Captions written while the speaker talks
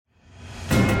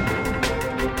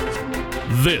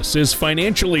This is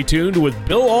Financially Tuned with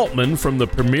Bill Altman from the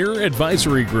Premier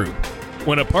Advisory Group.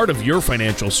 When a part of your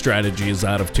financial strategy is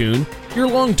out of tune, your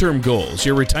long-term goals,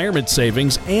 your retirement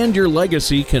savings, and your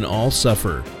legacy can all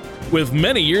suffer. With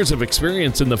many years of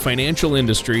experience in the financial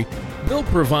industry, Bill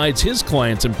provides his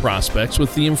clients and prospects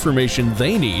with the information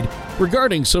they need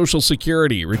regarding Social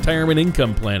Security, retirement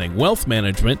income planning, wealth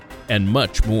management, and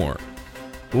much more.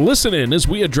 Listen in as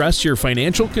we address your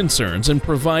financial concerns and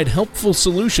provide helpful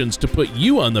solutions to put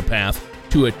you on the path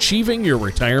to achieving your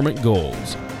retirement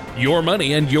goals. Your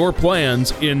money and your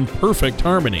plans in perfect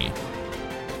harmony.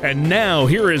 And now,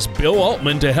 here is Bill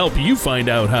Altman to help you find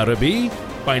out how to be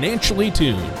financially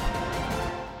tuned.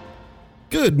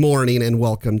 Good morning and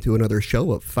welcome to another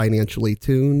show of Financially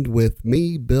Tuned with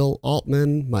me, Bill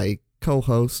Altman, my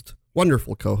co-host,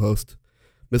 wonderful co-host,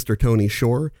 Mr. Tony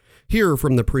Shore, here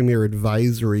from the Premier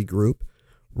Advisory Group,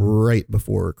 right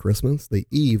before Christmas, the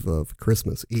eve of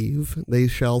Christmas Eve, they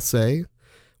shall say.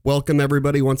 Welcome,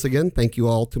 everybody, once again. Thank you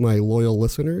all to my loyal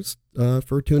listeners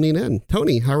for tuning in.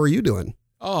 Tony, how are you doing?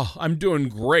 Oh, I'm doing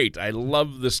great. I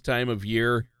love this time of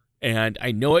year, and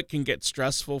I know it can get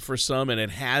stressful for some, and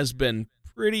it has been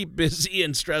pretty busy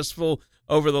and stressful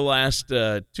over the last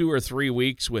 2 or 3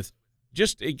 weeks with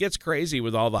it gets crazy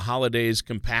with all the holidays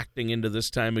compacting into this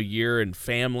time of year and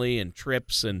family and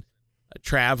trips and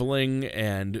traveling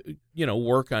and,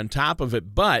 work on top of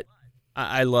it. But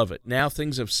I love it. Now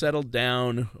things have settled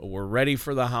down. We're ready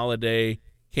for the holiday.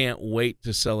 Can't wait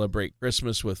to celebrate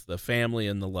Christmas with the family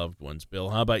and the loved ones.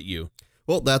 Bill, how about you?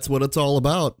 Well, that's what it's all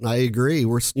about. I agree.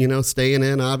 We're, staying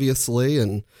in, obviously,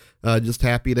 and just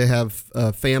happy to have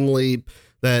family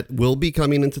that will be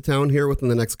coming into town here within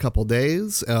the next couple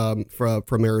days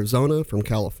from Arizona, from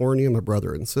California, my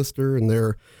brother and sister, and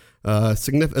their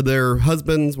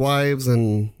husbands, wives,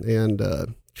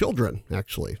 and children,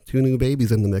 actually. 2 new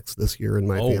babies in the mix this year in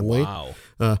my family. Wow.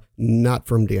 Not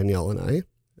from Danielle and I.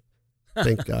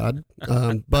 Thank God.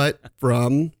 But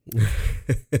from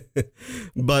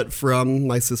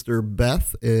my sister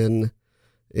Beth in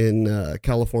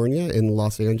California, in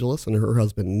Los Angeles, and her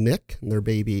husband Nick and their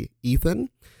baby Ethan,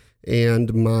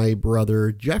 and my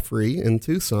brother Jeffrey in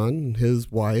Tucson,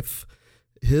 his wife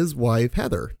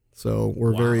Heather. So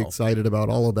we're very excited about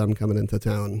all of them coming into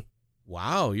town.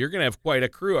 Wow, you're going to have quite a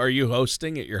crew. Are you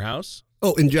hosting at your house?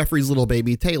 Oh, and Jeffrey's little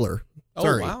baby Taylor.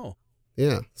 Sorry. Oh, wow.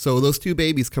 Yeah. So those 2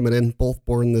 babies coming in, both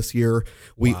born this year.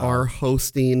 We are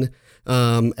hosting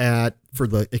for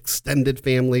the extended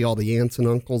family, all the aunts and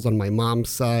uncles on my mom's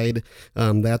side.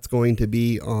 That's going to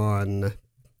be on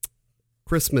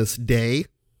Christmas Day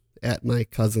at my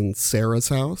cousin Sarah's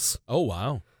house. Oh,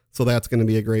 wow. So that's going to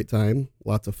be a great time.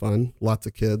 Lots of fun, lots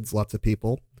of kids, lots of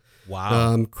people.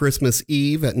 Wow. Christmas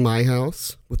Eve at my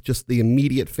house with just the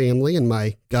immediate family and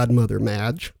my godmother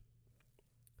Madge.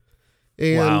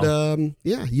 And, sounds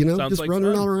just like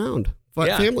running fun. all around.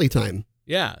 Yeah. Family time.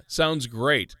 Yeah, sounds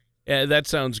great. That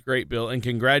sounds great, Bill. And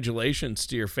congratulations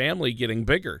to your family getting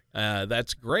bigger.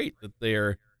 That's great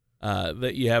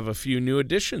that you have a few new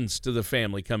additions to the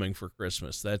family coming for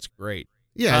Christmas. That's great.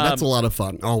 Yeah, that's a lot of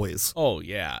fun, always. Oh,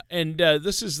 yeah. And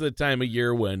this is the time of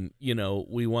year when,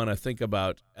 we want to think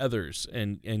about others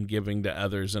and giving to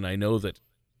others. And I know that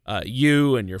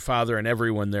you and your father and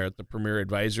everyone there at the Premier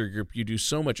Advisory Group, you do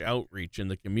so much outreach in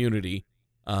the community.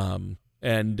 Of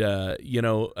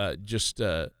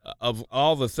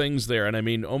all the things there. And I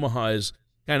mean, Omaha is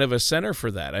kind of a center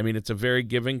for that. I mean, it's a very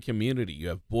giving community. You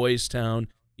have Boys Town.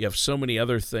 You have so many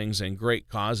other things and great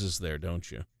causes there,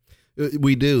 don't you?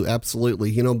 We do,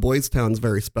 absolutely. Boys Town's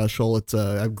very special.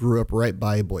 I grew up right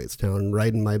by Boys Town,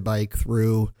 riding my bike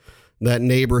through that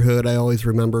neighborhood. I always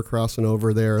remember crossing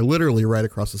over there, literally right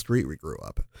across the street we grew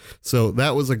up. So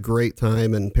that was a great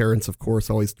time. And parents, of course,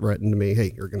 always threatened me,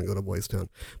 hey, you're going to go to Boys Town.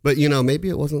 But, maybe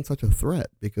it wasn't such a threat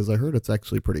because I heard it's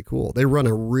actually pretty cool. They run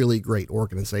a really great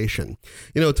organization.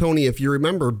 Tony, if you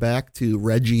remember back to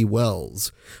Reggie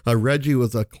Wells, Reggie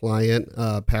was a client,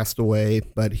 passed away,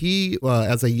 but he,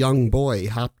 as a young boy,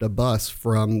 hopped a bus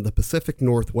from the Pacific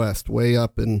Northwest way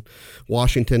up in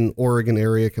Washington, Oregon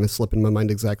area, kind of slipping my mind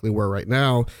exactly where right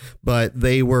now, but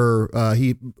they were,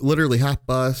 he literally hopped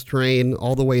bus, train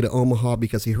all the way to Omaha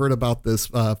because he heard about this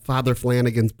Father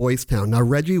Flanagan's Boys Town. Now,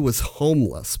 Reggie was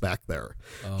homeless back there,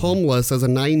 homeless as a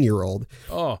 9-year-old.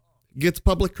 Oh. Gets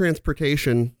public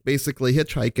transportation, basically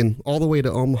hitchhiking all the way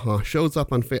to Omaha, shows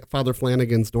up on Father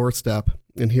Flanagan's doorstep,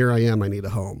 and here I am, I need a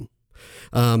home.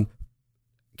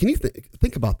 Can you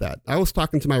think about that? I was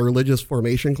talking to my religious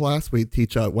formation class. We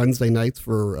teach Wednesday nights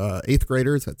for 8th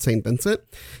graders at St. Vincent.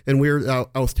 And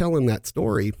I was telling that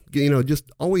story, just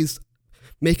always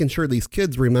making sure these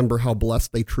kids remember how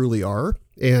blessed they truly are,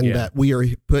 and that we are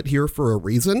put here for a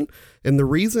reason. And the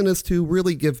reason is to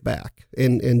really give back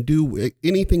and do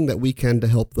anything that we can to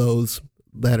help those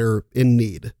that are in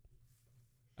need.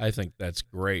 I think that's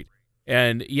great.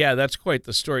 And yeah, that's quite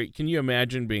the story. Can you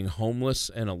imagine being homeless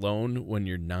and alone when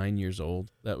you're 9 years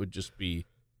old? That would just be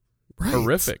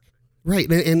horrific.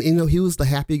 Right. And you know, he was the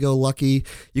happy-go-lucky.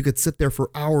 You could sit there for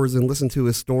hours and listen to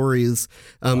his stories.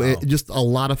 Just a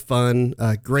lot of fun,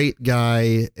 great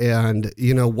guy, and,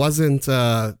 you know, wasn't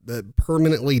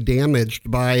permanently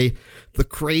damaged by the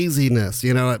craziness,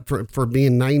 you know, for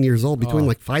being 9 years old. Between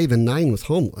like 5 and 9 was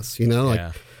homeless, you know,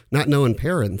 like not knowing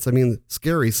parents. I mean,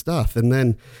 scary stuff. And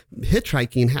then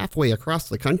hitchhiking halfway across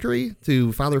the country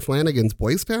to Father Flanagan's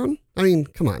Boys Town. I mean,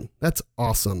 come on, that's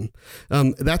awesome.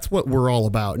 That's what we're all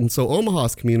about. And so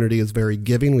Omaha's community is very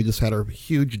giving. We just had our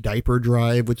huge diaper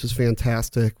drive, which is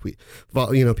fantastic.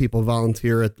 People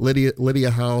volunteer at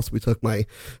Lydia House. We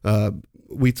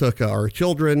took our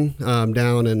children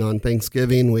down, and on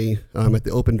Thanksgiving, we at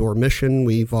the Open Door Mission,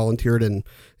 we volunteered and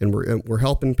we're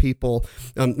helping people.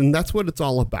 And that's what it's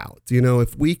all about. You know,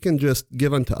 if we can just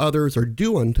give unto others or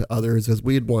do unto others as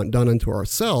we'd want done unto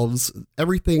ourselves,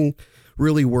 everything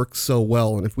really works so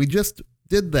well. And if we just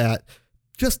did that,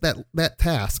 just that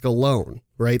task alone,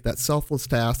 right, that selfless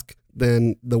task,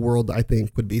 then the world, I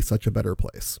think, would be such a better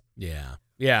place. Yeah,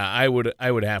 I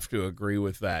would have to agree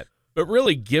with that. But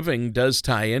really, giving does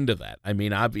tie into that. I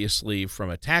mean, obviously, from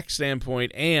a tax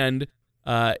standpoint, and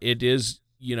it is,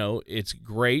 you know, it's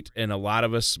great, and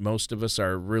most of us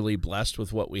are really blessed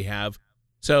with what we have.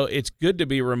 So it's good to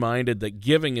be reminded that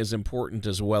giving is important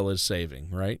as well as saving,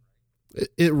 right?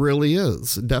 It really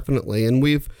is, definitely. And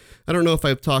I don't know if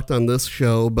I've talked on this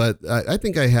show, but I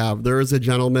think I have. There is a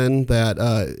gentleman that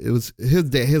it was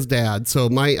his dad. So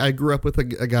I grew up with a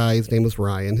guy, his name was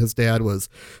Ryan. His dad was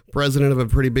president of a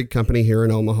pretty big company here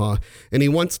in Omaha. And he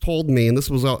once told me, and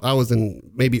I was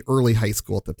in maybe early high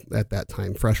school at that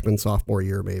time, freshman, sophomore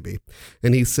year maybe.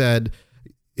 And he said,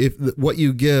 if what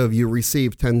you give, you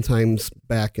receive 10 times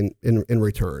back in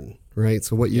return. Right.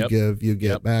 So what you give, you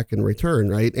get back in return.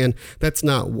 Right. And that's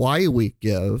not why we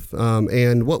give.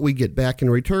 And what we get back in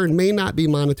return may not be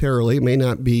monetarily, may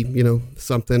not be, you know,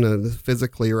 something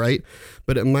physically. Right.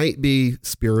 But it might be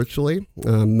spiritually,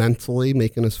 mentally,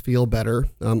 making us feel better,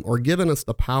 or giving us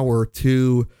the power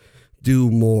to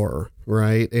do more,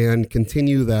 right, and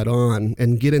continue that on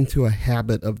and get into a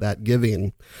habit of that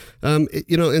giving,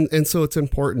 and so it's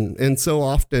important. And so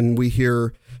often we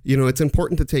hear, you know, it's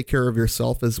important to take care of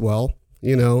yourself as well,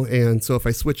 you know, and so if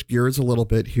I switch gears a little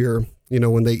bit here, you know,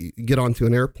 when they get onto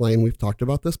an airplane, we've talked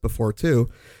about this before too,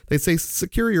 they say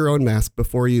secure your own mask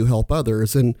before you help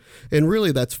others. And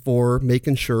really that's for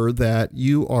making sure that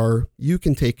you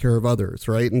can take care of others,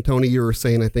 right? And Tony, you were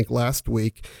saying, I think last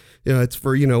week, you know, it's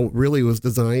for, you know, really was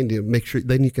designed to make sure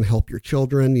then you can help your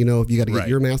children. You know, if you got to get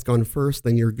your mask on first,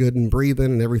 then you're good and breathing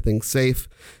and everything's safe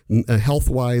health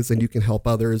wise, and you can help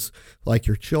others like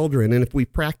your children. And if we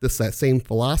practice that same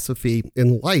philosophy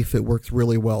in life, it works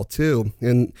really well too.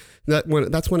 And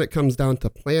that's when it comes down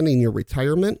to planning your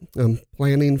retirement,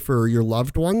 planning for your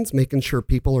loved ones, making sure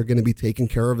people are going to be taken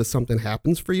care of if something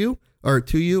happens for you or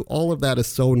to you. All of that is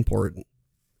so important.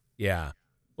 Yeah.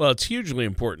 Well, it's hugely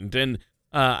important. And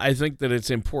I think that it's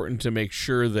important to make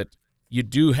sure that you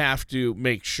do have to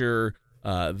make sure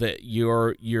that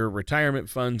your retirement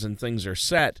funds and things are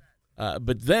set.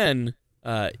 But then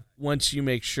once you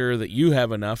make sure that you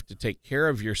have enough to take care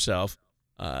of yourself,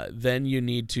 then you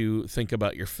need to think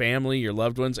about your family, your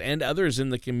loved ones, and others in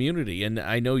the community. And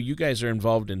I know you guys are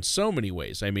involved in so many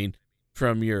ways. I mean,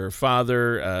 from your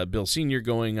father, Bill Sr.,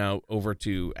 going out over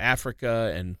to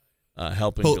Africa and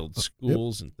helping build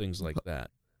schools and things like that.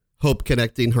 Hope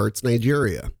Connecting Hearts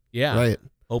Nigeria. Yeah, right.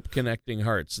 Hope Connecting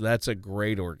Hearts. That's a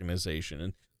great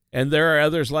organization, and there are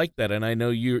others like that. And I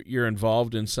know you're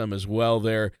involved in some as well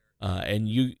there. And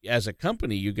you, as a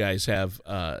company, you guys have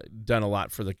done a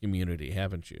lot for the community,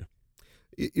 haven't you?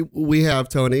 We have,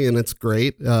 Tony, and it's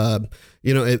great.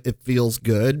 It feels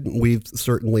good. We've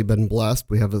certainly been blessed.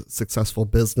 We have a successful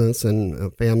business,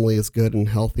 and family is good and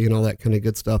healthy and all that kind of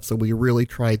good stuff. So we really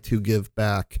try to give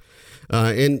back.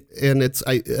 And it's,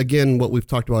 again, what we've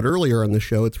talked about earlier on the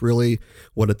show, it's really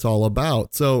what it's all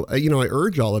about. So, I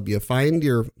urge all of you, find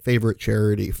your favorite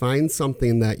charity, find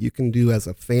something that you can do as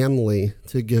a family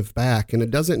to give back. And it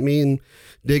doesn't mean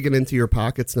digging into your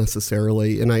pockets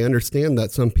necessarily. And I understand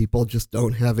that some people just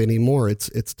don't have any more.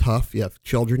 It's tough. You have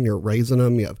children you're raising. in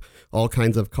them. You have all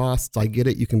kinds of costs. I get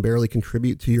it. You can barely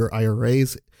contribute to your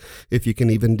IRAs if you can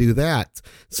even do that.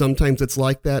 Sometimes it's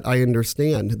like that. I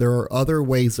understand. There are other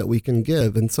ways that we can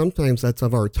give, and sometimes that's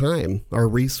of our time, our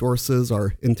resources,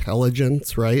 our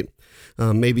intelligence, right?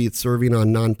 Maybe it's serving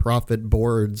on nonprofit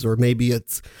boards, or maybe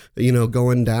it's,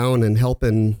 going down and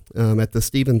helping at the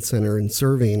Stevens Center and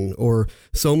serving, or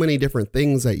so many different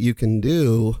things that you can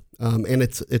do. And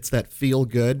it's that feel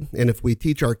good. And if we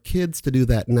teach our kids to do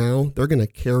that now, they're going to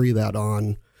carry that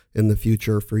on in the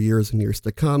future for years and years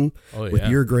to come with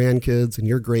your grandkids and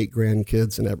your great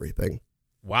grandkids and everything.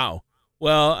 Wow.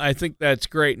 Well, I think that's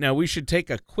great. Now we should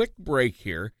take a quick break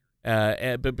here.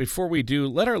 But before we do,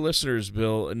 let our listeners,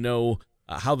 Bill, know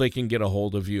how they can get a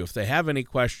hold of you. If they have any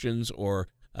questions or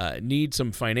need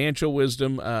some financial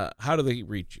wisdom, how do they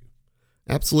reach you?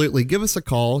 Absolutely. Give us a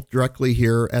call directly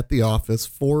here at the office,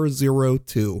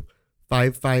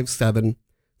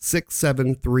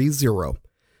 402-557-6730.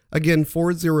 Again,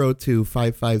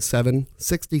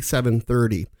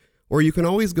 402-557-6730. Or you can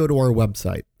always go to our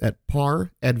website at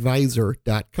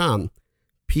paradvisor.com,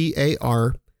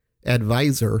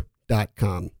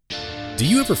 paradvisor.com. Do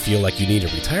you ever feel like you need a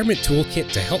retirement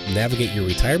toolkit to help navigate your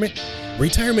retirement?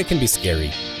 Retirement can be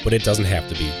scary, but it doesn't have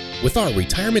to be. With our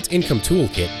Retirement Income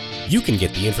Toolkit, you can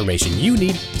get the information you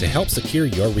need to help secure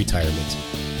your retirement.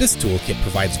 This toolkit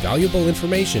provides valuable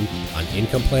information on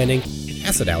income planning,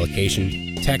 asset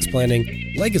allocation, tax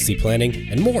planning, legacy planning,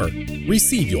 and more.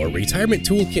 Receive your retirement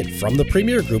toolkit from the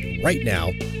Premier Group right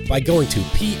now by going to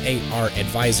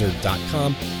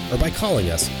paradvisor.com or by calling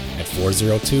us at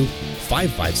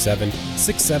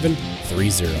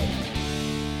 402-557-6730.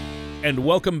 And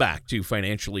welcome back to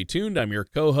Financially Tuned. I'm your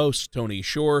co-host, Tony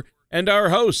Shore, and our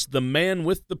host, the man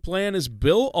with the plan, is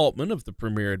Bill Altman of the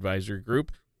Premier Advisory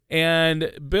Group.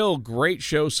 And Bill, great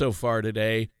show so far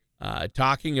today,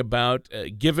 talking about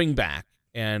giving back,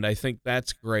 and I think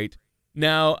that's great.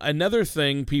 Now, another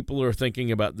thing people are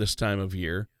thinking about this time of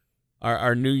year are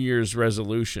our New Year's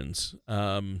resolutions.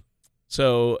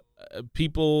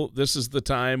 People, this is the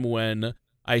time when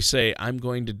I say, I'm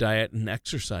going to diet and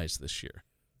exercise this year.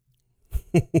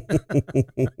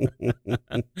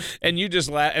 And you just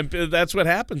laugh, and that's what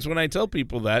happens when I tell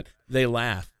people that. They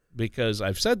laugh because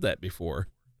I've said that before,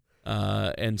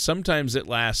 and sometimes it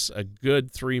lasts a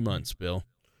good 3 months. Bill,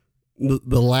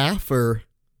 the laugh, or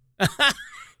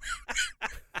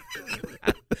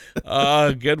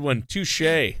good one, touche.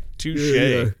 Yeah.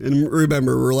 And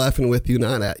remember, we're laughing with you,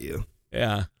 not at you.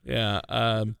 Yeah.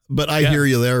 But I hear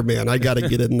you there, man. I got to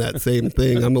get in that same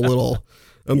thing.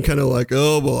 I'm kind of like,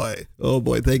 oh boy,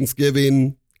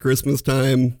 Thanksgiving, Christmas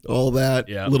time, all that,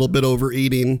 a little bit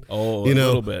overeating. Oh, a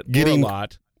little bit, or a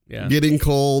lot. Yeah. Getting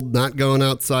cold, not going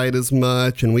outside as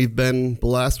much, and we've been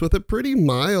blessed with a pretty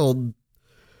mild.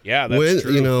 Yeah, that's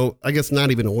true. I guess not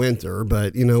even a winter,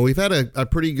 but, we've had a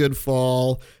pretty good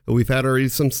fall. We've had already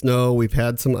some snow. We've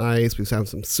had some ice. We've had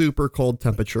some super cold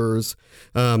temperatures.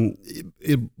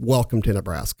 Welcome to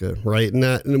Nebraska, right?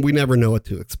 And we never know what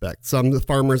to expect. The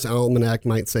Farmer's Almanac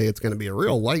might say it's going to be a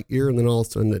real light year, and then all of a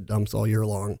sudden it dumps all year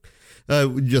long.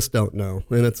 We just don't know.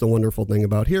 And it's a wonderful thing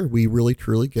about here. We really,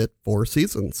 truly get 4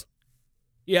 seasons.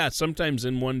 Yeah, sometimes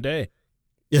in one day.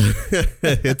 Yeah,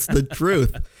 it's the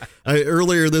truth.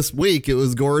 Earlier this week, it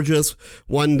was gorgeous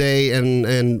one day,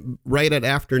 and right at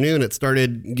afternoon, it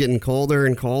started getting colder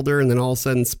and colder, and then all of a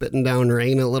sudden spitting down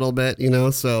rain a little bit,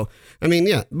 So,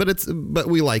 but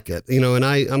we like it, and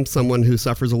I'm someone who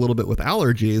suffers a little bit with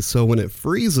allergies. So when it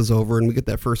freezes over and we get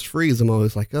that first freeze, I'm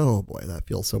always like, oh boy, that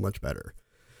feels so much better.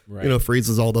 Right.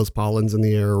 Freezes all those pollens in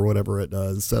the air or whatever it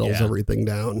does, settles everything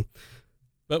down.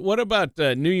 But what about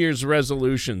New Year's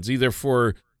resolutions, either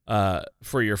for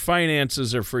your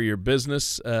finances or for your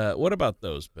business? What about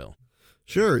those, Bill?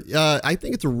 Sure. I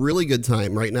think it's a really good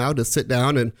time right now to sit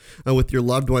down and with your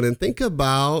loved one and think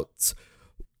about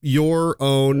your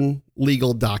own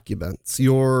legal documents,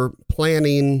 your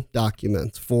planning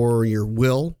documents for your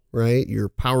will, right? Your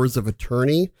powers of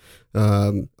attorney,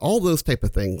 all those type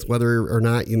of things, whether or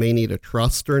not you may need a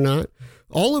trust or not.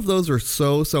 All of those are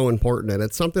so important, and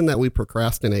it's something that we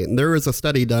procrastinate. And there is a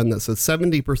study done that says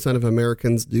 70% of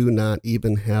Americans do not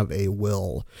even have a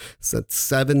will. So it's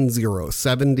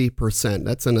 70%.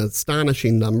 That's an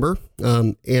astonishing number,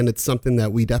 and it's something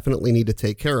that we definitely need to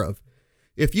take care of.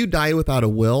 If you die without a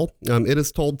will, it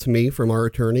is told to me from our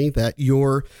attorney that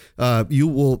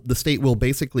the state will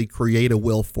basically create a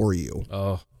will for you.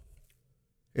 Oh.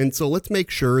 And so let's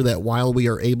make sure that while we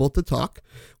are able to talk,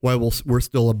 while we're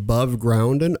still above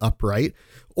ground and upright,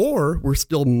 or we're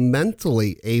still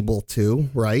mentally able to,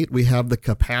 right? We have the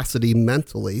capacity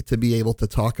mentally to be able to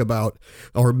talk about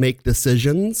or make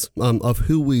decisions of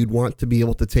who we'd want to be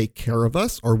able to take care of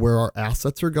us or where our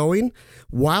assets are going.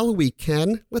 While we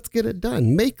can, let's get it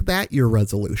done. Make that your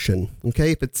resolution,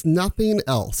 okay? If it's nothing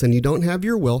else and you don't have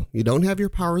your will, you don't have your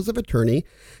powers of attorney,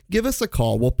 give us a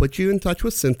call. We'll put you in touch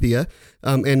with Cynthia,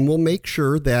 and we'll make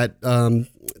sure that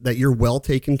that you're well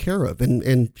taken care of.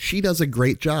 And she does a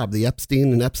great job. The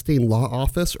Epstein and Epstein Law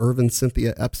Office, Irvin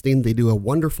Cynthia Epstein, they do a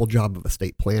wonderful job of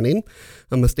estate planning,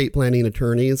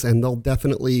 attorneys, and they'll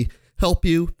definitely help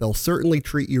you. They'll certainly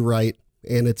treat you right,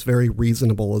 and it's very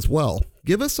reasonable as well.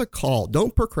 Give us a call.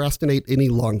 Don't procrastinate any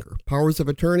longer. Powers of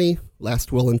attorney,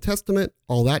 last will and testament,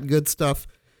 all that good stuff.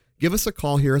 Give us a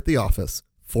call here at the office,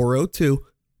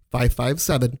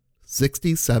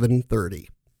 402-557-6730.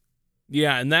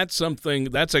 Yeah, and that's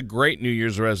a great New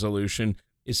Year's resolution,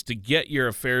 is to get your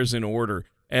affairs in order.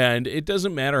 And it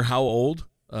doesn't matter how old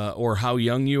or how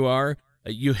young you are,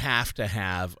 you have to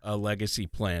have a legacy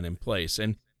plan in place.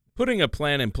 And putting a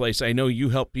plan in place, I know you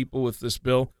help people with this,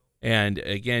 Bill. And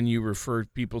again, you refer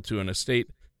people to an estate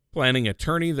planning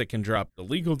attorney that can drop the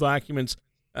legal documents.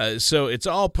 So it's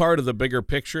all part of the bigger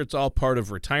picture. It's all part of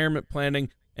retirement planning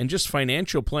and just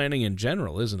financial planning in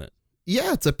general, isn't it?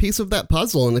 Yeah, it's a piece of that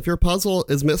puzzle. And if your puzzle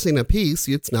is missing a piece,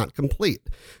 it's not complete,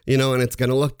 and it's going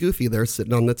to look goofy there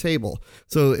sitting on the table.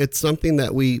 So it's something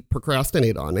that we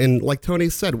procrastinate on. And like Tony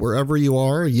said, wherever you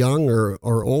are, young or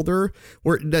older,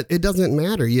 it doesn't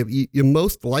matter. You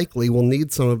most likely will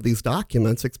need some of these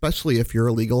documents, especially if you're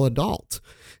a legal adult.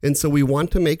 And so we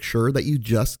want to make sure that you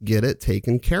just get it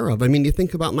taken care of. I mean, you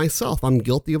think about myself, I'm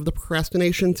guilty of the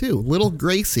procrastination too. Little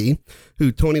Gracie,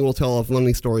 who Tony will tell a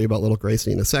funny story about little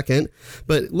Gracie in a second,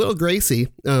 but little Gracie,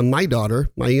 my daughter,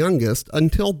 my youngest,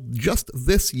 until just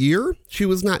this year, she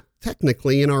was not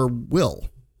technically in our will,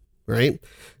 right?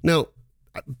 Now,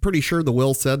 I'm pretty sure the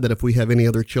will said that if we have any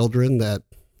other children that,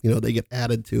 they get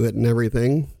added to it and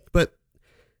everything, but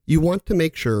you want to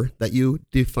make sure that you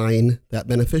define that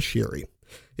beneficiary.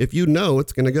 If you know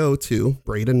it's going to go to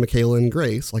Braden, Michaela, and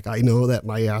Grace, like I know that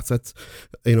my assets,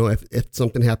 if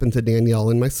something happened to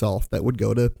Danielle and myself, that would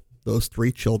go to those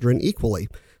three children equally.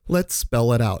 Let's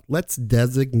spell it out. Let's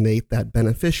designate that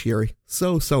beneficiary.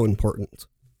 So important.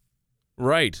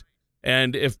 Right.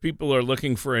 And if people are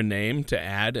looking for a name to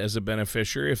add as a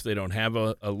beneficiary, if they don't have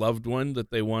a loved one that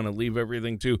they want to leave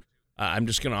everything to, I'm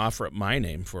just going to offer up my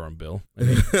name for them, Bill.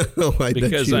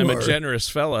 Because I'm a generous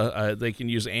fella. They can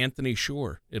use Anthony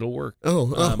Shore. It'll work.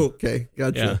 Okay.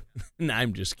 Gotcha. Yeah.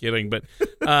 I'm just kidding. But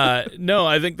no,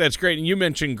 I think that's great. And you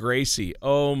mentioned Gracie.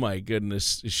 Oh, my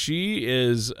goodness. She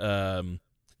is, I'm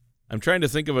trying to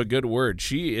think of a good word.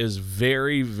 She is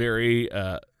very, very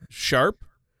sharp.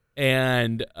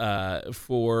 And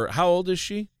for, how old is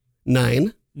she?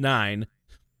 9.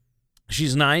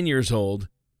 She's 9 years old.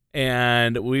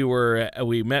 And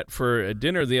we met for a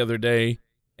dinner the other day,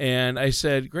 and I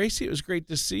said, Gracie, it was great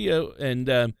to see you. And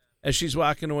as she's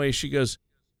walking away, she goes,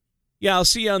 yeah, I'll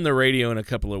see you on the radio in a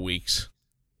couple of weeks,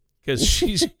 because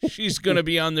she's going to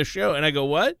be on the show. And I go,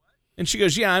 what? And she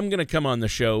goes, yeah, I'm going to come on the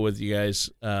show with you guys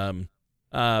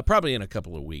probably in a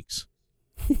couple of weeks.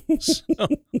 So,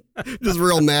 just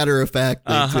real matter of fact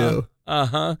too.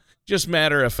 Just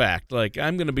matter of fact. Like,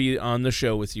 I'm going to be on the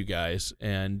show with you guys,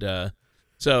 and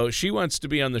so she wants to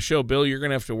be on the show. Bill, you're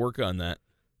going to have to work on that.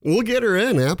 We'll get her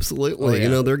in. Absolutely.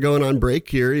 Oh, yeah. They're going on break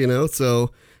here,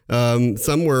 so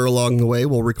somewhere along the way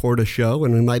we'll record a show,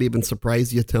 and we might even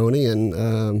surprise you, Tony,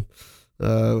 and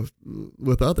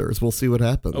with others. We'll see what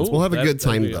happens. We'll have a good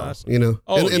time though, awesome.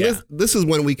 This is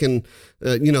when we can,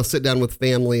 sit down with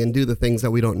family and do the things that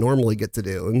we don't normally get to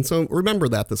do. And so remember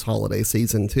that this holiday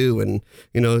season too. And,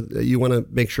 you want to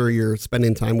make sure you're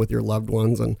spending time with your loved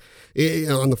ones. And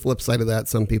on the flip side of that,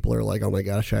 some people are like, oh my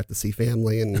gosh, I have to see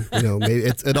family. And, maybe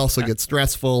it also gets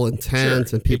stressful, intense,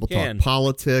 sure, and people talk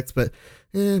politics, but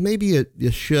maybe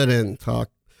you shouldn't talk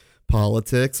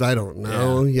politics. I don't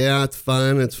know. Yeah, it's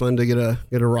fun. It's fun to get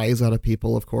a rise out of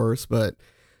people, of course. But,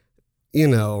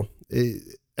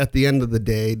 at the end of the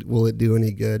day, will it do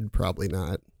any good? Probably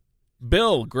not.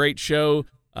 Bill, great show.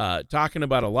 Talking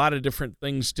about a lot of different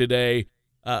things today.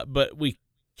 But we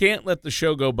can't let the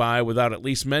show go by without at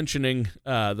least mentioning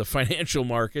the financial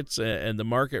markets and the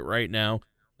market right now,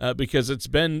 because it's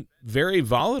been very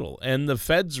volatile. And the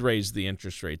Feds raised the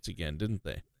interest rates again, didn't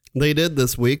they? They did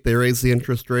this week. They raised the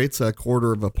interest rates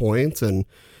 1/4 of a point. And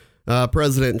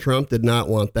President Trump did not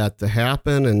want that to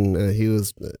happen, and he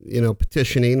was,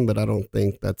 petitioning, but I don't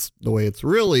think that's the way it's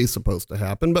really supposed to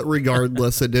happen. But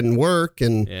regardless, it didn't work,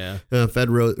 and Fed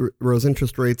rose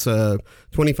interest rates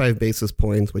 25 basis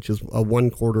points, which is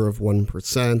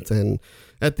 0.25%. And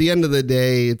at the end of the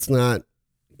day, it's not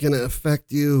going to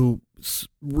affect you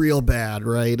real bad,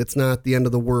 right? It's not the end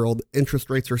of the world. Interest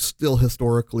rates are still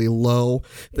historically low.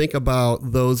 Think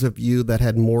about those of you that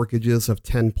had mortgages of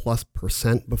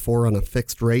 10+% before on a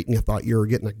fixed rate and you thought you were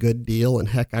getting a good deal. And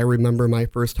heck, I remember my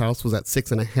first house was at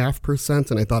 6.5%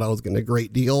 and I thought I was getting a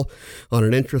great deal on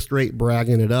an interest rate,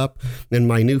 bragging it up. And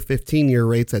my new 15-year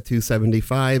rate's at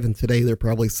 2.75, and today they're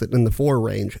probably sitting in the 4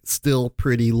 range. Still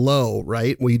pretty low,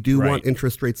 right? We do want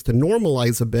interest rates to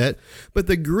normalize a bit, but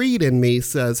the greed in me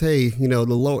says, hey,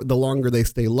 the longer they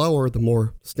stay lower, the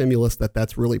more stimulus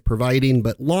that's really providing.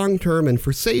 But long term and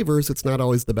for savers, it's not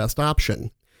always the best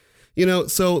option.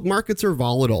 So markets are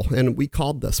volatile, and we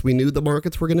called this. We knew the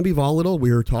markets were going to be volatile.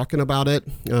 We were talking about it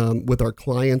with our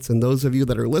clients, and those of you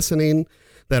that are listening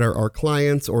that are our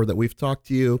clients or that we've talked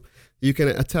to you, you can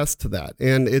attest to that.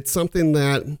 And it's something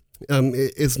that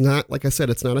is not, like I said,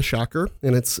 it's not a shocker,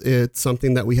 and it's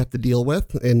something that we have to deal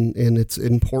with, and it's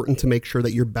important to make sure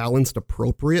that you're balanced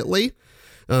appropriately.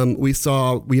 We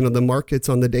saw, the markets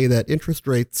on the day that interest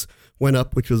rates went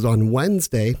up, which was on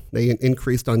Wednesday. They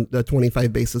increased on the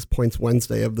 25 basis points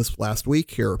Wednesday of this last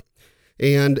week here.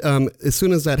 And as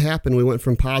soon as that happened, we went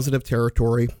from positive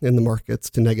territory in the markets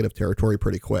to negative territory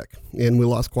pretty quick. And we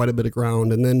lost quite a bit of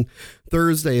ground. And then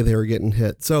Thursday, they were getting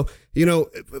hit. So,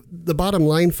 the bottom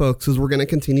line, folks, is we're going to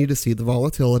continue to see the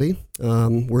volatility.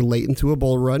 We're late into a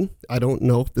bull run. I don't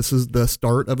know if this is the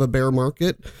start of a bear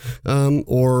market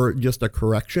or just a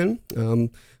correction.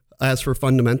 As for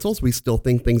fundamentals, we still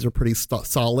think things are pretty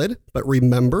solid. But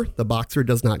remember, the boxer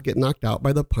does not get knocked out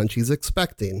by the punch he's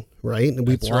expecting, right? And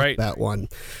we blocked that one.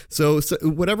 So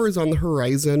whatever is on the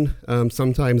horizon,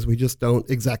 sometimes we just don't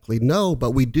exactly know.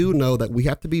 But we do know that we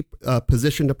have to be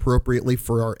positioned appropriately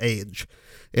for our age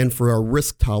and for our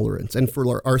risk tolerance and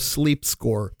for our sleep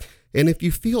score. And if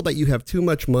you feel that you have too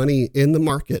much money in the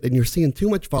market and you're seeing too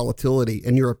much volatility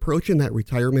and you're approaching that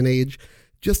retirement age,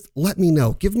 just let me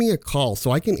know. Give me a call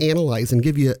so I can analyze and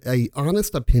give you an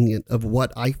honest opinion of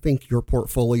what I think your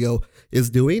portfolio is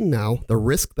doing now, the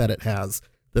risk that it has,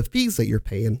 the fees that you're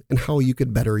paying, and how you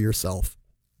could better yourself.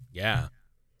 Yeah.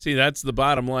 See, that's the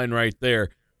bottom line right there.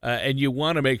 And you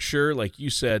want to make sure, like you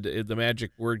said, the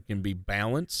magic word can be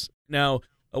balance. Now,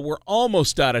 we're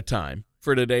almost out of time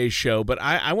for today's show, but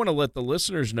I want to let the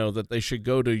listeners know that they should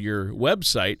go to your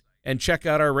website and check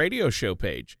out our radio show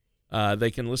page.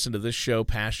 They can listen to this show,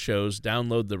 past shows,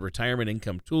 download the Retirement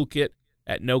Income Toolkit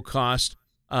at no cost.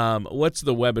 What's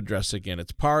the web address again?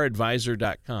 It's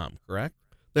paradvisor.com, correct?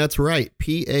 That's right,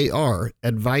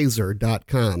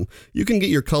 paradvisor.com. You can get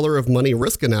your color of money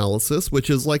risk analysis, which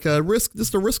is like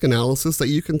just a risk analysis that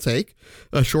you can take,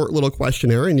 a short little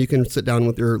questionnaire, and you can sit down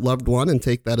with your loved one and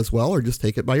take that as well, or just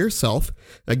take it by yourself.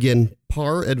 Again,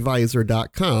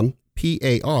 paradvisor.com,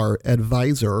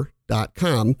 paradvisor.com.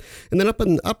 And then up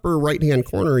in the upper right-hand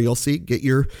corner, you'll see get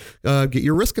your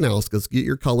risk analysis, get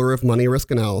your color of money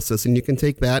risk analysis, and you can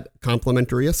take that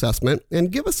complimentary assessment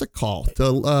and give us a call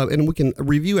and we can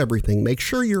review everything. Make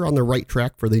sure you're on the right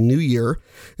track for the new year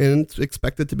and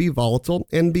expect it to be volatile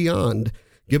and beyond.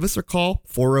 Give us a call,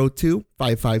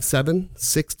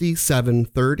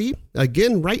 402-557-6730.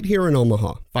 Again, right here in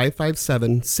Omaha,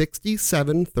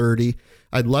 557-6730.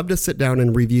 I'd love to sit down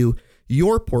and review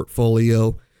your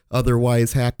portfolio.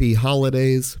 Otherwise, happy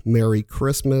holidays, Merry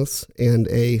Christmas, and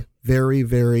a very,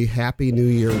 very happy New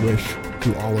Year wish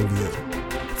to all of you.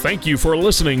 Thank you for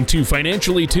listening to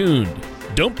Financially Tuned.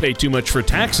 Don't pay too much for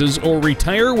taxes or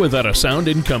retire without a sound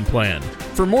income plan.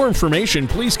 For more information,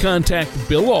 please contact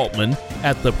Bill Altman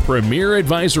at the Premier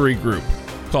Advisory Group.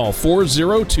 Call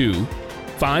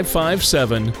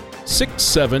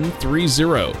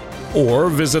 402-557-6730 or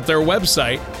visit their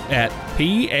website at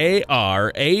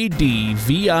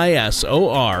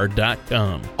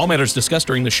paradvisor.com. All matters discussed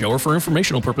during the show are for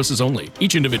informational purposes only.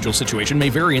 Each individual situation may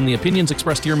vary, and the opinions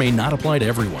expressed here may not apply to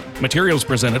everyone. Materials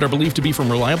presented are believed to be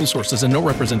from reliable sources, and no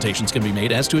representations can be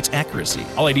made as to its accuracy.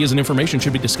 All ideas and information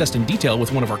should be discussed in detail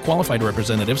with one of our qualified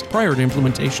representatives prior to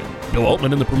implementation. Bill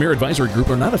Altman and the Premier Advisory Group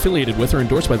are not affiliated with or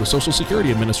endorsed by the Social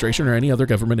Security Administration or any other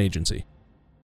government agency.